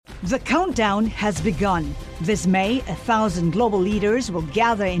The countdown has begun. This May, 1,000 global leaders will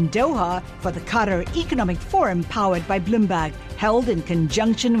gather in Doha for the Qatar Economic Forum powered by Bloomberg, held in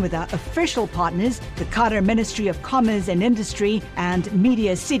conjunction with our official partners, the Qatar Ministry of Commerce and Industry and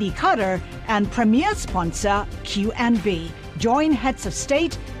Media City Qatar, and premier sponsor Q&B. Join heads of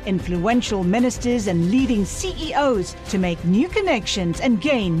state, influential ministers, and leading CEOs to make new connections and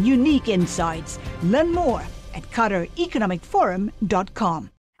gain unique insights. Learn more at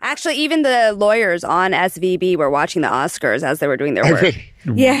QatarEconomicForum.com. Actually, even the lawyers on SVB were watching the Oscars as they were doing their work.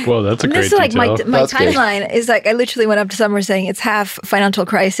 Yeah. Well, that's a great This is like detail. my timeline is like I literally went up to Summer saying it's half financial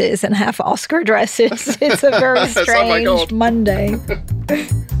crisis and half Oscar dresses. It's a very strange Monday.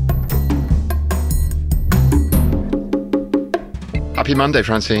 Happy Monday,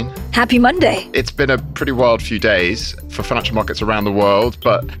 Francine. Happy Monday. It's been a pretty wild few days for financial markets around the world,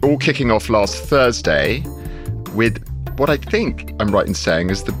 but all kicking off last Thursday with what I think I'm right in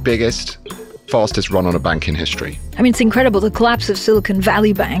saying is the biggest, fastest run on a bank in history. I mean, it's incredible. The collapse of Silicon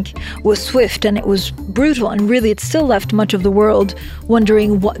Valley Bank was swift and it was brutal. And really, it still left much of the world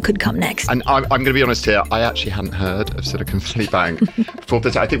wondering what could come next. And I'm going to be honest here, I actually hadn't heard of Silicon Valley Bank before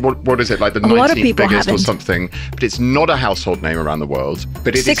this. I think, what is it, like the 19th biggest or something? But it's not a household name around the world.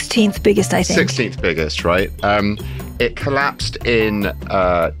 But it 16th biggest, I think. 16th biggest, right? It collapsed in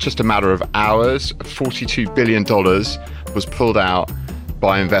just a matter of hours. $42 billion was pulled out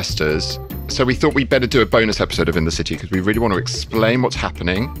by investors. So we thought we'd better do a bonus episode of In the City because we really want to explain what's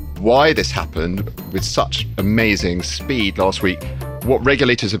happening, why this happened with such amazing speed last week, what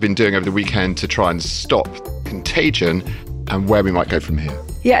regulators have been doing over the weekend to try and stop contagion, and where we might go from here.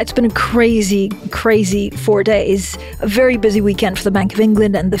 Yeah, it's been a crazy 4 days. A very busy weekend for the Bank of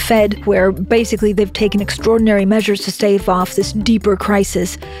England and the Fed, where basically they've taken extraordinary measures to stave off this deeper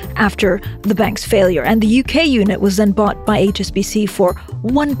crisis after the bank's failure. And the UK unit was then bought by HSBC for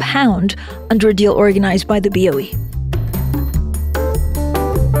 £1 under a deal organised by the BOE.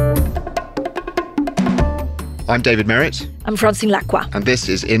 I'm David Merritt. I'm Francine Lacqua. And this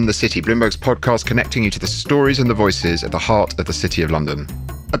is In the City, Bloomberg's podcast connecting you to the stories and the voices at the heart of the City of London.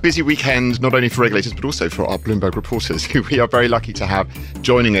 A busy weekend, not only for regulators, but also for our Bloomberg reporters, who we are very lucky to have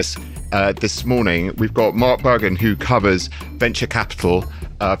joining us this morning. We've got Mark Bergen, who covers venture capital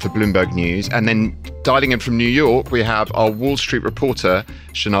for Bloomberg News. And then dialing in from New York, we have our Wall Street reporter,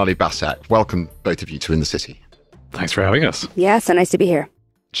 Shonali Basak. Welcome, both of you, to In the City. Thanks for having us. Yeah, so nice to be here.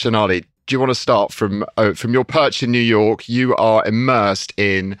 Shonali, do you want to start from your perch in New York? You are immersed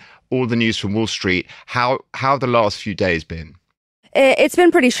in all the news from Wall Street. How have the last few days been? It's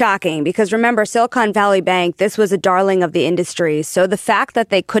been pretty shocking because remember, Silicon Valley Bank, this was a darling of the industry. So the fact that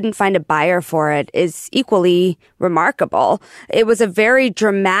they couldn't find a buyer for it is equally remarkable. It was a very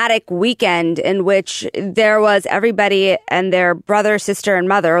dramatic weekend in which there was everybody and their brother, sister, and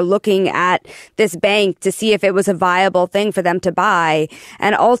mother looking at this bank to see if it was a viable thing for them to buy.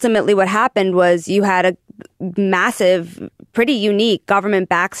 And ultimately what happened was you had a massive, pretty unique government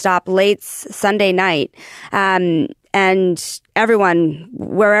backstop late Sunday night. And everyone,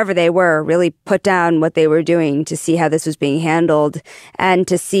 wherever they were, really put down what they were doing to see how this was being handled and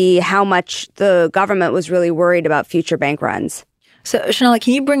to see how much the government was really worried about future bank runs. So, Shonali,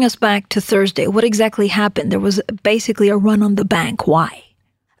 can you bring us back to Thursday? What exactly happened? There was basically a run on the bank. Why?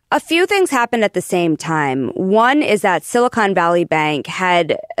 A few things happened at the same time. One is that Silicon Valley Bank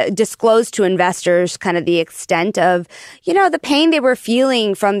had disclosed to investors kind of the extent of, the pain they were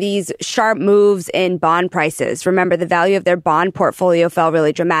feeling from these sharp moves in bond prices. Remember, the value of their bond portfolio fell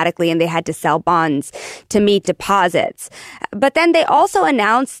really dramatically and they had to sell bonds to meet deposits. But then they also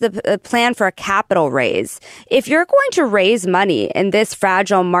announced the plan for a capital raise. If you're going to raise money in this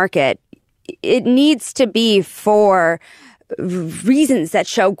fragile market, it needs to be for reasons that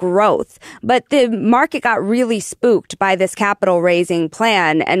show growth. But the market got really spooked by this capital raising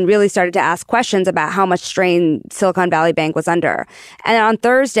plan and really started to ask questions about how much strain Silicon Valley Bank was under. And on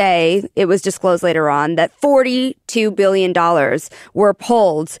Thursday, it was disclosed later on that $42 billion were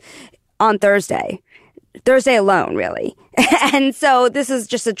pulled on Thursday alone, really. And so this is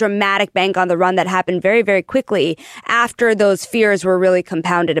just a dramatic bank on the run that happened very, very quickly after those fears were really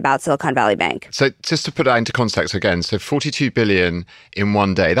compounded about Silicon Valley Bank. So just to put that into context again, so 42 billion in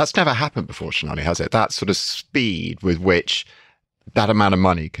one day, that's never happened before, Shonali, has it? That sort of speed with which that amount of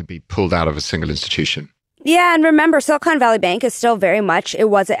money can be pulled out of a single institution. Yeah, and remember, Silicon Valley Bank is still very much,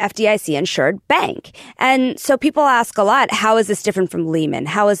 it was an FDIC-insured bank. And so people ask a lot, how is this different from Lehman?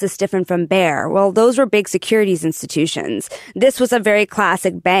 How is this different from Bear? Well, those were big securities institutions. This was a very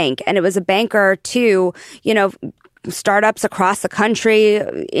classic bank, and it was a banker to, startups across the country,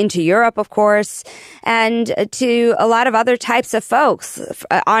 into Europe, of course, and to a lot of other types of folks,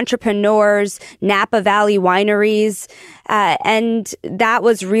 entrepreneurs, Napa Valley wineries. And that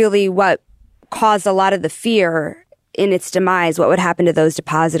was really what caused a lot of the fear in its demise. What would happen to those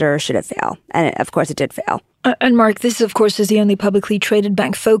depositors should it fail? And of course, it did fail. And Mark, this, of course, is the only publicly traded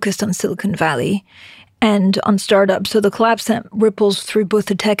bank focused on Silicon Valley and on startups. So the collapse sent ripples through both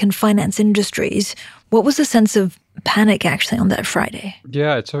the tech and finance industries. What was the sense of panic actually on that Friday?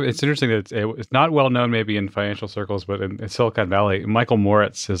 Yeah, it's interesting that it's not well known maybe in financial circles, but in Silicon Valley, Michael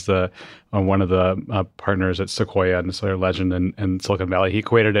Moritz is one of the partners at Sequoia and Solar Legend in Silicon Valley. He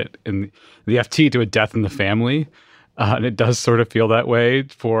equated it in the FT to a death in the family. And it does sort of feel that way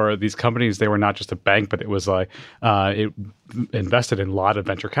for these companies. They were not just a bank, but it was like it invested in a lot of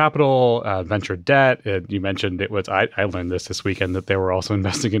venture capital, venture debt. You mentioned it was, I learned this weekend, that they were also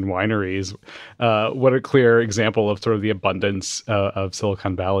investing in wineries. What a clear example of sort of the abundance of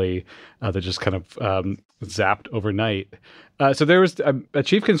Silicon Valley that just kind of zapped overnight. So there was a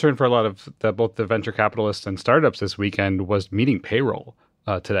chief concern for a lot of both the venture capitalists and startups this weekend was meeting payroll.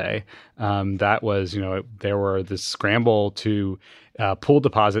 Today. That was, there were this scramble to pull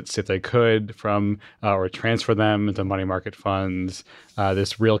deposits if they could from or transfer them into money market funds.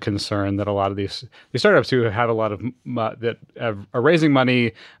 This real concern that a lot of these startups who have a lot of that are raising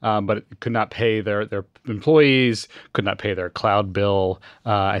money, but could not pay their employees, could not pay their cloud bill.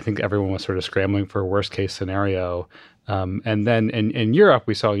 I think everyone was sort of scrambling for a worst case scenario. And then in Europe,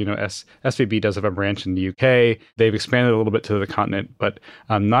 we saw, SVB does have a branch in the UK. They've expanded a little bit to the continent, but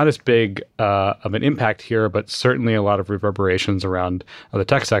not as big of an impact here, but certainly a lot of reverberations around the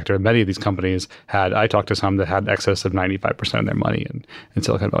tech sector. Many of these companies I talked to some that had excess of 95% of their money in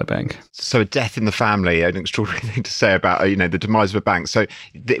Silicon Valley Bank. So a death in the family, an extraordinary thing to say about, the demise of a bank. So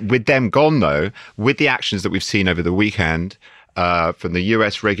with them gone, though, with the actions that we've seen over the weekend, from the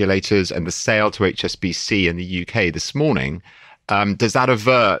US regulators and the sale to HSBC in the UK this morning, does that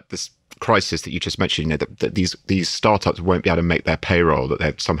avert this crisis that you just mentioned, that these startups won't be able to make their payroll, that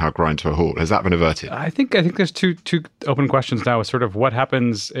they've somehow grind to a halt? Has that been averted? I think there's two open questions now. Sort of what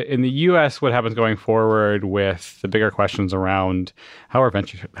happens in the US, what happens going forward with the bigger questions around how are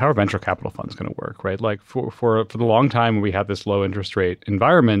venture capital funds going to work, right? Like for the long time, we had this low interest rate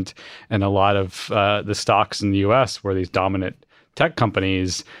environment, and a lot of the stocks in the US were these dominant tech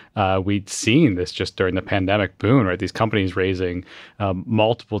companies. We'd seen this just during the pandemic boom, right? These companies raising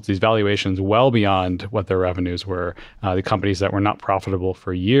these valuations well beyond what their revenues were. The companies that were not profitable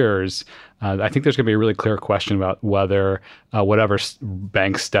for years. I think there's going to be a really clear question about whether whatever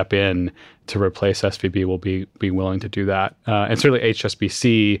banks step in to replace SVB will be willing to do that. And certainly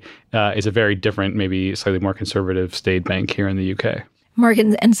HSBC is a very different, maybe slightly more conservative state bank here in the UK. Mark,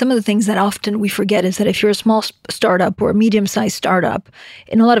 and some of the things that often we forget is that if you're a small startup or a medium-sized startup,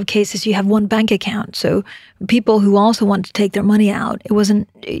 in a lot of cases you have one bank account. So people who also want to take their money out, it wasn't,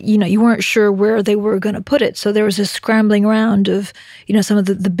 you weren't sure where they were going to put it. So there was a scrambling around of, some of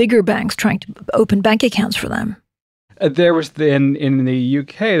the bigger banks trying to open bank accounts for them. There was in the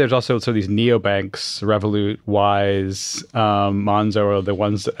UK. There's also these neobanks, Revolut, Wise, Monzo are the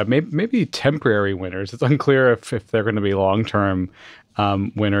ones that maybe temporary winners. It's unclear if they're going to be long-term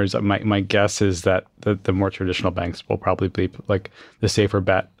winners. My guess is that the more traditional banks will probably be like the safer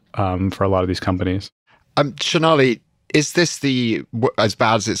bet for a lot of these companies. Shonali, is this as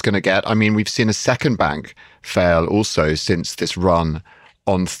bad as it's going to get? I mean, we've seen a second bank fail also since this run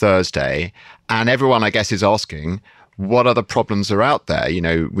on Thursday, and everyone, I guess, is asking, what other problems are out there?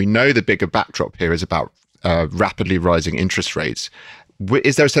 We know the bigger backdrop here is about rapidly rising interest rates.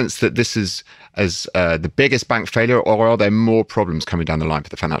 Is there a sense that this is the biggest bank failure, or are there more problems coming down the line for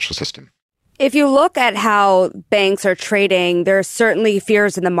the financial system? If you look at how banks are trading, there's certainly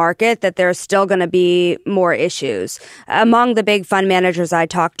fears in the market that there's still going to be more issues. Among the big fund managers I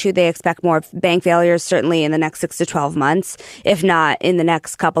talked to, they expect more bank failures certainly in the next 6 to 12 months, if not in the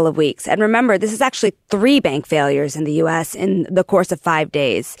next couple of weeks. And remember, this is actually 3 bank failures in the U.S. in the course of 5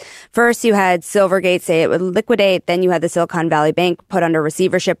 days. First, you had Silvergate say it would liquidate. Then you had the Silicon Valley Bank put under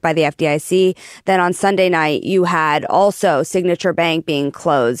receivership by the FDIC. Then on Sunday night, you had also Signature Bank being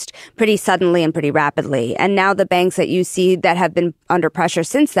closed pretty suddenly and pretty rapidly. And now the banks that you see that have been under pressure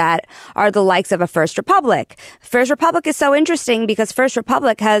since that are the likes of a First Republic. First Republic is so interesting because First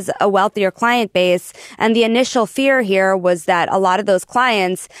Republic has a wealthier client base. And the initial fear here was that a lot of those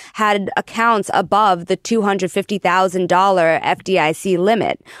clients had accounts above the $250,000 FDIC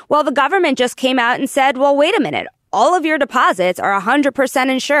limit. Well, the government just came out and said, well, wait a minute. All of your deposits are 100%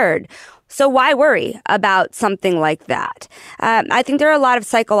 insured. So why worry about something like that? I think there are a lot of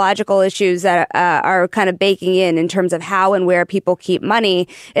psychological issues that are kind of baking in terms of how and where people keep money,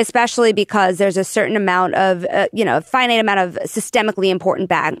 especially because there's a certain amount of, a finite amount of systemically important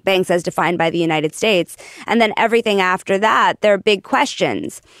banks as defined by the United States. And then everything after that, there are big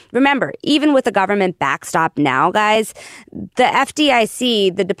questions. Remember, even with the government backstop now, guys, the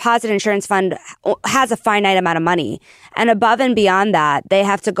FDIC, the Deposit Insurance Fund, has a finite amount of money. And above and beyond that, they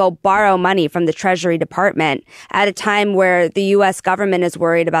have to go borrow money from the Treasury Department at a time where the U.S. government is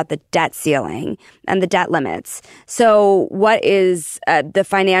worried about the debt ceiling and the debt limits. So what is the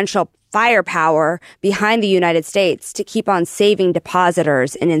financial firepower behind the United States to keep on saving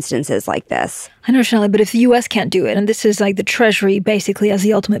depositors in instances like this? I know, Shelley, but if the U.S. can't do it, and this is like the Treasury basically as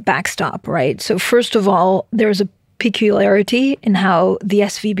the ultimate backstop, right? So first of all, there's a peculiarity in how the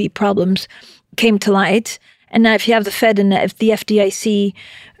SVB problems came to light. And now if you have the Fed and the FDIC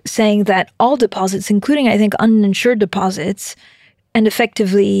saying that all deposits, including, I think, uninsured deposits, and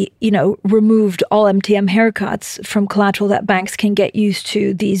effectively, removed all MTM haircuts from collateral that banks can get used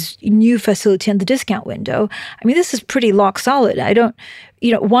to these new facility and the discount window. I mean, this is pretty lock solid.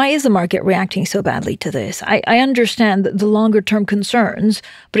 Why is the market reacting so badly to this? I understand the longer term concerns,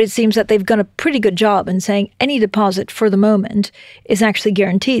 but it seems that they've done a pretty good job in saying any deposit for the moment is actually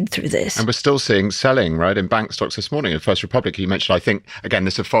guaranteed through this. And we're still seeing selling, right, in bank stocks this morning. In First Republic, you mentioned, I think, again,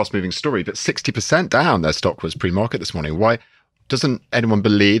 this is a fast moving story, but 60% down their stock was pre-market this morning. Why? Doesn't anyone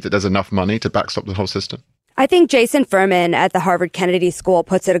believe that there's enough money to backstop the whole system? I think Jason Furman at the Harvard Kennedy School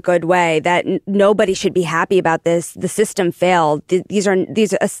puts it a good way that nobody should be happy about this. The system failed. These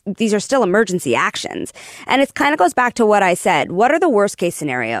are still emergency actions. And it kind of goes back to what I said. What are the worst case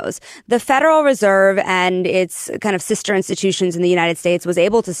scenarios? The Federal Reserve and its kind of sister institutions in the United States was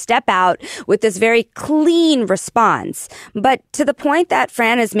able to step out with this very clean response. But to the point that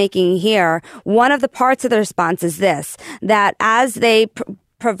Fran is making here, one of the parts of the response is this, that as they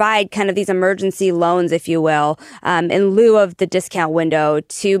provide kind of these emergency loans, if you will, in lieu of the discount window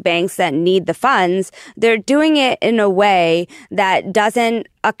to banks that need the funds, they're doing it in a way that doesn't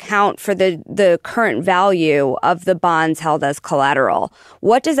account for the current value of the bonds held as collateral.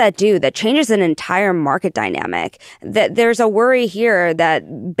 What does that do? That changes an entire market dynamic. That there's a worry here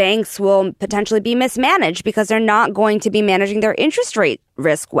that banks will potentially be mismanaged because they're not going to be managing their interest rate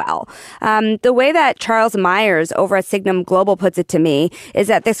risk well. The way that Charles Myers over at Signum Global puts it to me is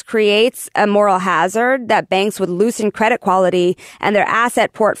that this creates a moral hazard that banks would loosen credit quality and their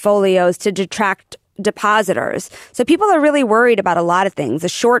asset portfolios to detract depositors. So people are really worried about a lot of things, the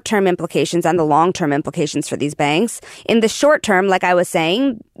short-term implications and the long-term implications for these banks. In the short term, like I was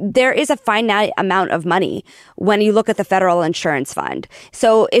saying, there is a finite amount of money when you look at the Federal Insurance Fund.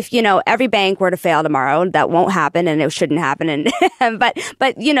 So if, every bank were to fail tomorrow, that won't happen and it shouldn't happen. And but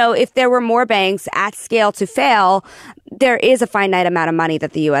if there were more banks at scale to fail, there is a finite amount of money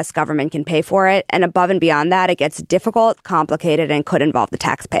that the U.S. government can pay for it. And above and beyond that, it gets difficult, complicated, and could involve the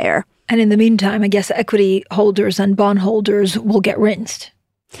taxpayer. And in the meantime, I guess equity holders and bond holders will get rinsed.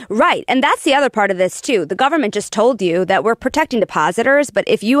 Right. And that's the other part of this, too. The government just told you that we're protecting depositors, but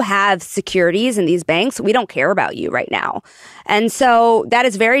if you have securities in these banks, we don't care about you right now. And so that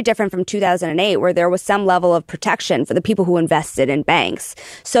is very different from 2008, where there was some level of protection for the people who invested in banks.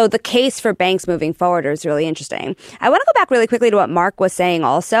 So the case for banks moving forward is really interesting. I want to go back really quickly to what Mark was saying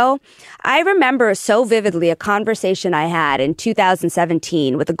also. I remember so vividly a conversation I had in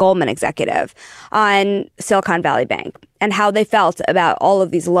 2017 with a Goldman executive on Silicon Valley Bank and how they felt about all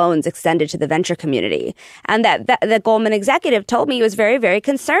of these loans extended to the venture community. And that the Goldman executive told me he was very, very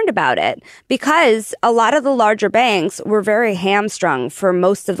concerned about it because a lot of the larger banks were very hamstrung for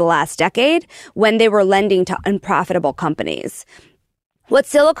most of the last decade when they were lending to unprofitable companies. What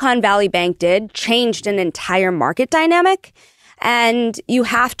Silicon Valley Bank did changed an entire market dynamic. And you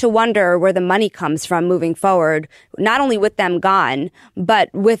have to wonder where the money comes from moving forward, not only with them gone,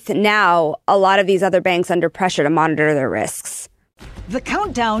 but with now a lot of these other banks under pressure to monitor their risks. The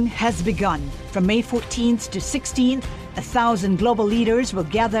countdown has begun. From May 14th to 16th, 1,000 global leaders will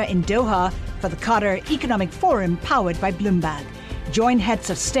gather in Doha for the Qatar Economic Forum powered by Bloomberg. Join heads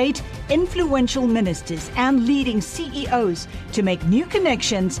of state, influential ministers, and leading CEOs to make new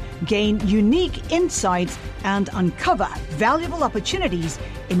connections, gain unique insights, and uncover valuable opportunities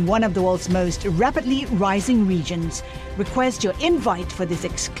in one of the world's most rapidly rising regions. Request your invite for this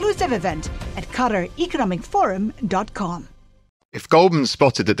exclusive event at QatarEconomicForum.com. If Goldman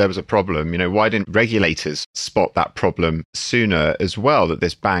spotted that there was a problem, why didn't regulators spot that problem sooner as well, that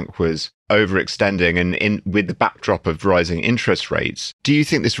this bank was overextending and with the backdrop of rising interest rates? Do you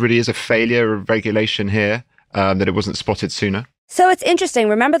think this really is a failure of regulation here, that it wasn't spotted sooner? So it's interesting.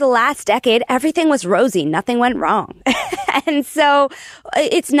 Remember the last decade, everything was rosy. Nothing went wrong. And so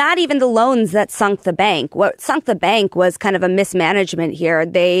it's not even the loans that sunk the bank. What sunk the bank was kind of a mismanagement here.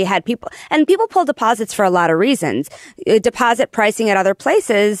 They had people pull deposits for a lot of reasons. Deposit pricing at other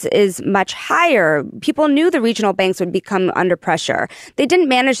places is much higher. People knew the regional banks would become under pressure. They didn't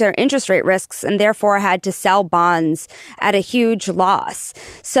manage their interest rate risks and therefore had to sell bonds at a huge loss.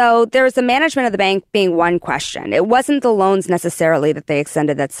 So there was the management of the bank being one question. It wasn't the loans necessarily that they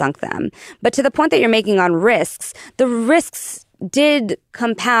extended that sunk them. But to the point that you're making on risks, the risks did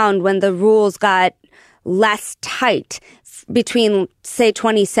compound when the rules got less tight between, say,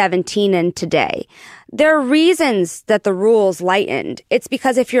 2017 and today. There are reasons that the rules lightened. It's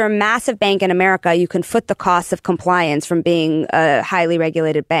because if you're a massive bank in America, you can foot the costs of compliance from being a highly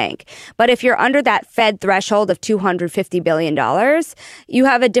regulated bank. But if you're under that Fed threshold of $250 billion, you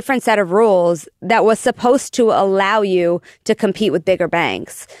have a different set of rules that was supposed to allow you to compete with bigger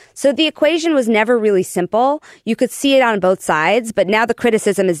banks. So the equation was never really simple. You could see it on both sides, but now the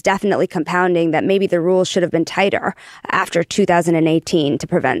criticism is definitely compounding that maybe the rules should have been tighter after 2018 to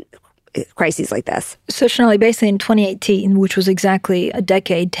prevent crises like this. So, Shonali, basically in 2018, which was exactly a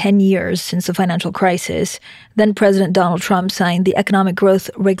decade, 10 years since the financial crisis, then President Donald Trump signed the Economic Growth,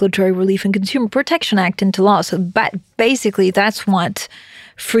 Regulatory Relief and Consumer Protection Act into law. So basically that's what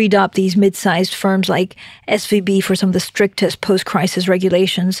freed up these mid-sized firms like SVB for some of the strictest post-crisis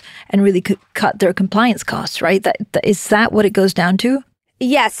regulations and really could cut their compliance costs, right? Is that what it goes down to?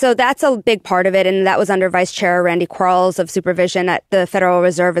 Yes, so that's a big part of it, and that was under Vice Chair Randy Quarles of Supervision at the Federal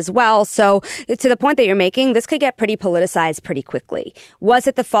Reserve as well. So to the point that you're making, this could get pretty politicized pretty quickly. Was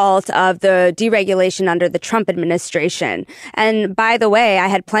it the fault of the deregulation under the Trump administration? And by the way, I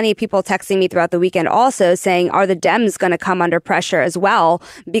had plenty of people texting me throughout the weekend also saying, are the Dems going to come under pressure as well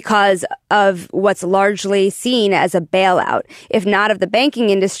because of what's largely seen as a bailout? If not of the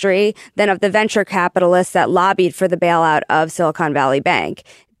banking industry, then of the venture capitalists that lobbied for the bailout of Silicon Valley Bank.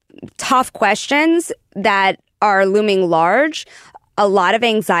 Tough questions that are looming large, a lot of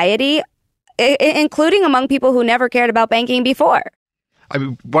anxiety, including among people who never cared about banking before. I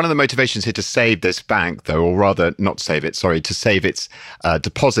mean, one of the motivations here to save this bank, though, or rather not save it, to save its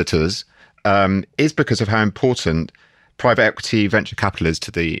depositors, is because of how important private equity venture capital is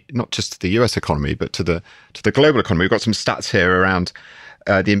to not just to the US economy, but to the global economy. We've got some stats here around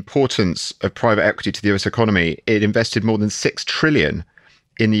the importance of private equity to the US economy. It invested more than $6 trillion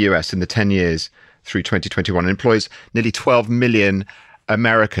in the US in the 10 years through 2021 and employs nearly 12 million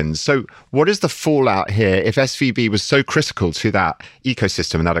Americans. So what is the fallout here? If SVB was so critical to that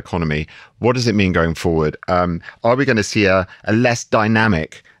ecosystem and that economy, what does it mean going forward? Are we going to see a less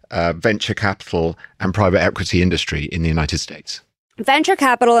dynamic venture capital and private equity industry in the United States? Venture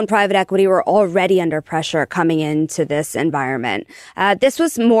capital and private equity were already under pressure coming into this environment. This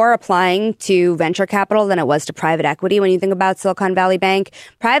was more applying to venture capital than it was to private equity. When you think about Silicon Valley Bank,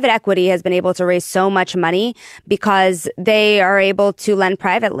 private equity has been able to raise so much money because they are able to lend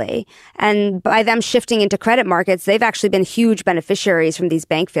privately. And by them shifting into credit markets, they've actually been huge beneficiaries from these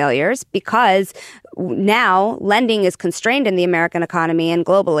bank failures because now lending is constrained in the American economy and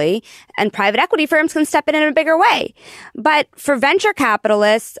globally, and private equity firms can step in a bigger way. But for venture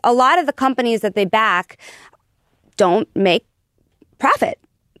capitalists, a lot of the companies that they back don't make profit.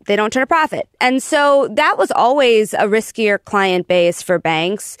 They don't turn a profit. And so that was always a riskier client base for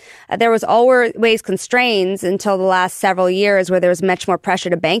banks. There was always constraints until the last several years where there was much more pressure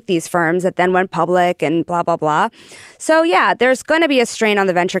to bank these firms that then went public and blah, blah, blah. So yeah, there's going to be a strain on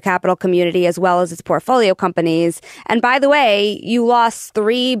the venture capital community as well as its portfolio companies. And by the way, you lost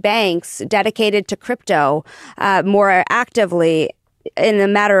 3 banks dedicated to crypto more actively in a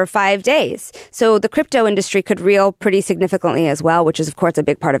matter of 5 days. So the crypto industry could reel pretty significantly as well, which is, of course, a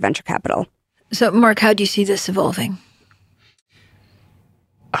big part of venture capital. So, Mark, how do you see this evolving?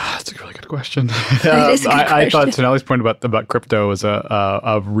 That's a really good question. I thought Sonali's point about crypto was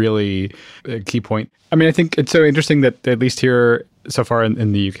a really key point. I mean, I think it's so interesting that at least here so far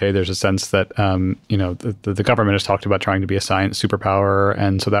in the UK, there's a sense that the government has talked about trying to be a science superpower,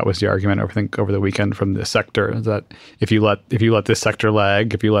 and so that was the argument I think over the weekend from the sector that if you let this sector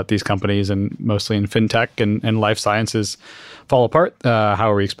lag, if you let these companies and mostly in fintech and life sciences fall apart,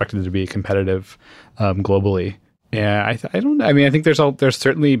 how are we expected to be competitive globally? Yeah, I don't know. I mean, I think there's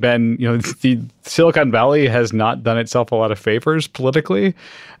certainly been, the Silicon Valley has not done itself a lot of favors politically,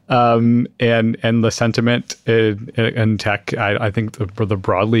 and the sentiment in tech, I think the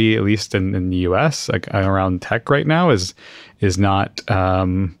broadly, at least in the U.S., like around tech right now, is not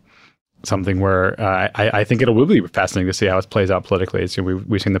something where I think it will be fascinating to see how it plays out politically. It's,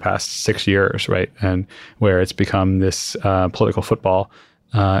 we've seen the past 6 years, right, and where it's become this political football,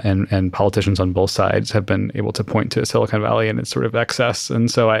 and politicians on both sides have been able to point to Silicon Valley and its sort of excess. And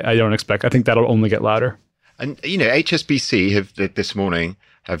so I think that'll only get louder. And, HSBC have this morning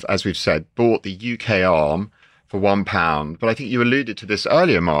have, as we've said, bought the UK arm for £1. But I think you alluded to this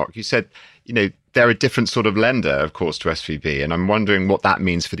earlier, Mark. You said, they're a different sort of lender, of course, to SVB. And I'm wondering what that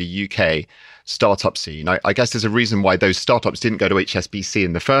means for the UK startup scene. I guess there's a reason why those startups didn't go to HSBC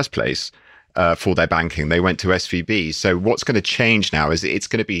in the first place for their banking. They went to SVB. So what's going to change now is it's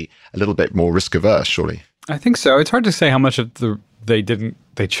going to be a little bit more risk averse, surely. I think so. It's hard to say how much of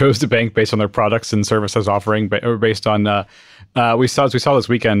they chose to bank based on their products and services offering, or based on we saw this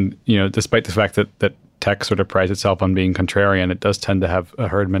weekend, despite the fact that tech sort of prides itself on being contrarian, it does tend to have a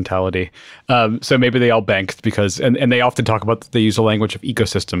herd mentality. So maybe they all banked because, and they often talk about, they use the language of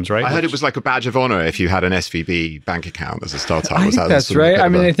ecosystems, right? I heard it was like a badge of honor if you had an SVB bank account as a startup. I think that's right.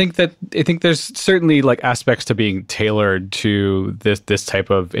 I think there's certainly like aspects to being tailored to this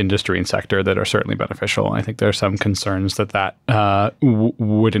type of industry and sector that are certainly beneficial. I think there are some concerns that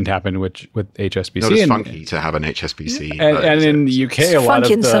wouldn't happen with HSBC. Not as funky to have an HSBC. And in the UK, a lot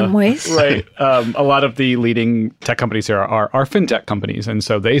of in some ways. Right. A lot of the leading tech companies here are fintech companies, and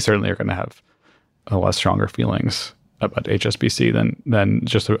so they certainly are going to have a lot stronger feelings about HSBC than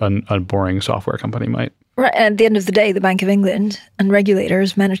just a boring software company might. Right. And at the end of the day, the Bank of England and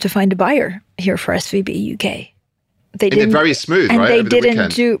regulators managed to find a buyer here for SVB UK. They did very smooth, and right? They over the didn't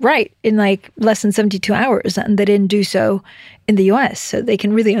weekend. do right in like less than 72 hours, and they didn't do so in the US. So they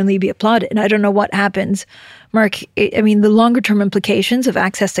can really only be applauded. And I don't know what happens, Mark. I mean, the longer term implications of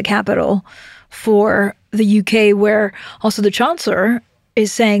access to capital for the UK, where also the Chancellor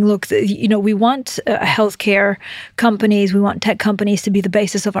is saying, look, we want healthcare companies, we want tech companies to be the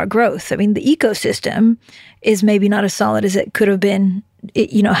basis of our growth. I mean, the ecosystem is maybe not as solid as it could have been,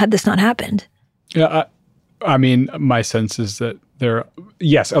 had this not happened. Yeah, I mean, my sense is that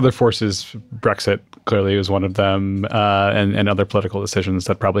other forces, Brexit clearly is one of them, and other political decisions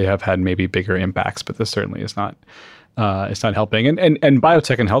that probably have had maybe bigger impacts, but this certainly is not. It's not helping. And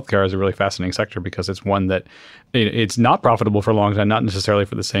biotech and healthcare is a really fascinating sector because it's one that it's not profitable for a long time, not necessarily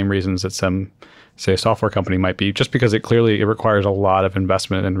for the same reasons that some, say, a software company might be, just because it requires a lot of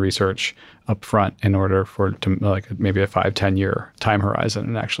investment and research up front in order to like maybe a 5-10 year time horizon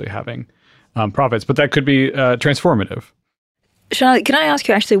and actually having profits. But that could be transformative. Sonali, can I ask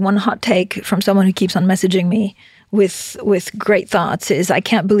you actually one hot take from someone who keeps on messaging me with great thoughts is, I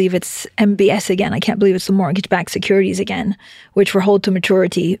can't believe it's MBS again. I can't believe it's the mortgage-backed securities again, which were hold to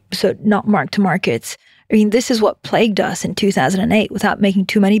maturity, so not marked to markets. I mean, this is what plagued us in 2008 without making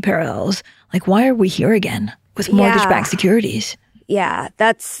too many parallels. Like, why are we here again with mortgage-backed securities? Yeah,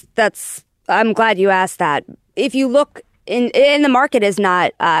 that's. I'm glad you asked that. If you look in the market is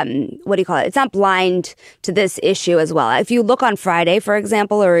not, it's not blind to this issue as well. If you look on Friday, for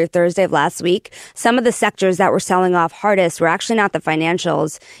example, or Thursday of last week, some of the sectors that were selling off hardest were actually not the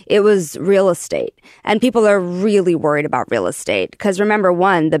financials. It was real estate. And people are really worried about real estate. Because remember,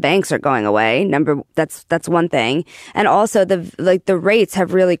 one, the banks are going away. That's one thing. And also the rates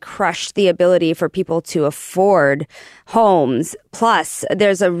have really crushed the ability for people to afford homes. Plus,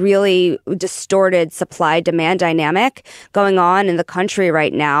 there's a really distorted supply-demand dynamic going on in the country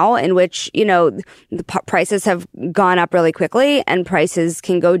right now, in which, the prices have gone up really quickly and prices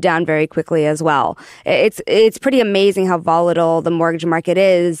can go down very quickly as well. It's pretty amazing how volatile the mortgage market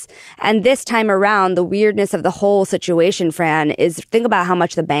is. And this time around, the weirdness of the whole situation, Fran, is think about how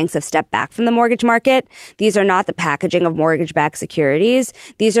much the banks have stepped back from the mortgage market. These are not the packaging of mortgage-backed securities.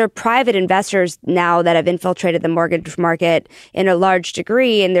 These are private investors now that have infiltrated the mortgage market in a large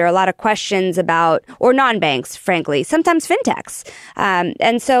degree. And there are a lot of questions about, or non-banks, frankly, sometimes fintechs.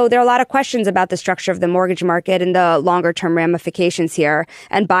 And so there are a lot of questions about the structure of the mortgage market and the longer term ramifications here.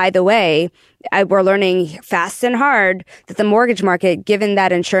 And by the way, we're learning fast and hard that the mortgage market, given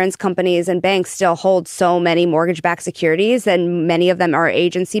that insurance companies and banks still hold so many mortgage-backed securities and many of them are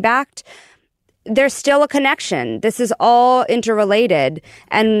agency-backed, there's still a connection. This is all interrelated,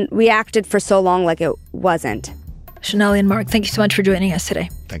 and we acted for so long like it wasn't. Sonali and Mark, thank you so much for joining us today.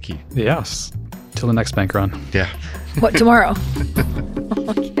 Thank you. Yes. Till the next bank run. Yeah. What, tomorrow?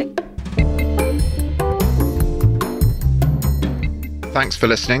 Okay. Thanks for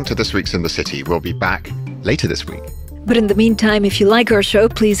listening to This Week's in the City. We'll be back later this week. But in the meantime, if you like our show,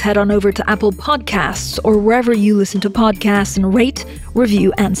 please head on over to Apple Podcasts or wherever you listen to podcasts and rate,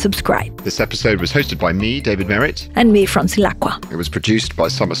 review, and subscribe. This episode was hosted by me, David Merritt. And me, Francie Lacqua. It was produced by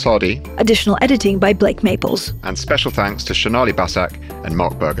Summer Sardi. Additional editing by Blake Maples. And special thanks to Sonali Basak and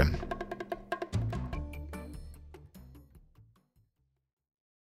Mark Bergen.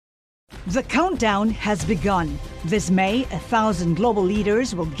 The countdown has begun. This May, 1,000 global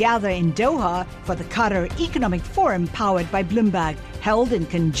leaders will gather in Doha for the Qatar Economic Forum powered by Bloomberg, held in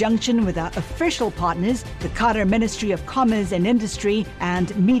conjunction with our official partners, the Qatar Ministry of Commerce and Industry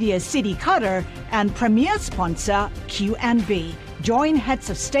and Media City Qatar, and premier sponsor Q&B. Join heads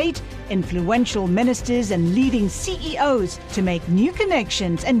of state, influential ministers and leading CEOs to make new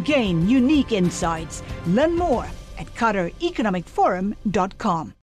connections and gain unique insights. Learn more at QatarEconomicForum.com.